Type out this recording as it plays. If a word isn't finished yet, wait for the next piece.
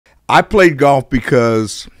I played golf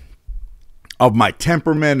because of my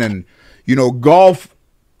temperament, and golf.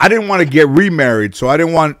 I didn't want to get remarried, so I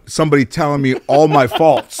didn't want somebody telling me all my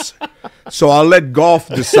faults. So I'll let golf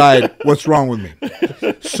decide what's wrong with me.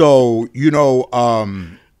 So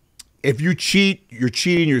if you cheat, you're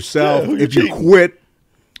cheating yourself. If you quit,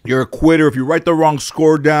 you're a quitter. If you write the wrong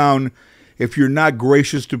score down, if you're not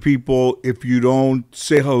gracious to people, if you don't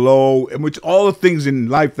say hello, and which all the things in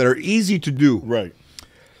life that are easy to do. Right.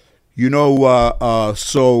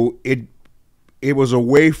 So it was a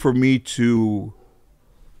way for me to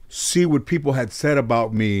see what people had said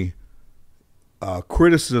about me,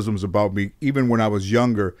 criticisms about me, even when I was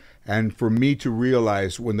younger, and for me to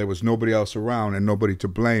realize when there was nobody else around and nobody to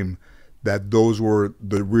blame, that those were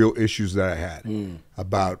the real issues that I had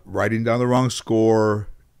about writing down the wrong score,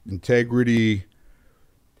 integrity,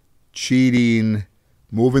 cheating,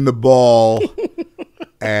 moving the ball,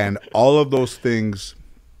 and all of those things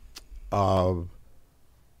are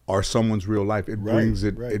someone's real life. It brings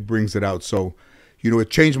it. It brings it out. So, it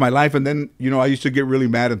changed my life. And then, I used to get really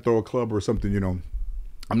mad and throw a club or something.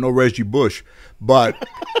 I'm no Reggie Bush, but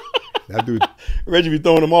that dude. Reggie be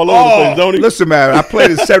throwing them all over the place, don't he? Listen, man, I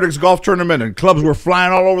played in Cedric's golf tournament and clubs were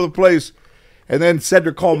flying all over the place. And then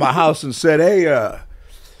Cedric called my house and said, "Hey,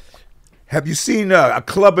 have you seen a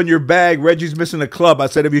club in your bag? Reggie's missing a club." I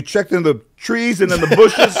said, "Have you checked in the trees and in the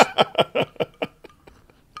bushes?"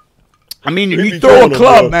 I mean, if you throw a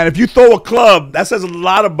club, man, if you throw a club, that says a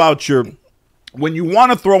lot about when you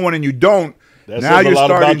want to throw one and you don't, now you're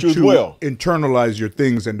starting to internalize your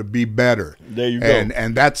things and to be better. There you go.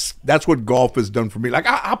 And that's what golf has done for me. Like,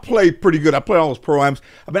 I play pretty good. I play all those pro-ams.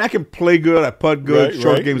 I mean, I can play good. I putt good.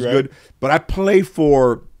 Short game's good. But I play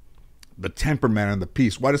for the temperament and the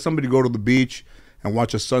peace. Why does somebody go to the beach and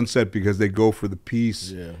watch a sunset? Because they go for the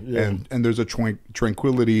peace. And there's a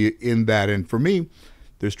tranquility in that. And for me,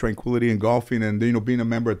 there's tranquility in golfing, and being a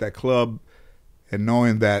member at that club and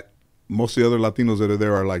knowing that most of the other Latinos that are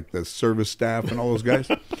there are like the service staff and all those guys.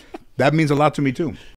 That means a lot to me too.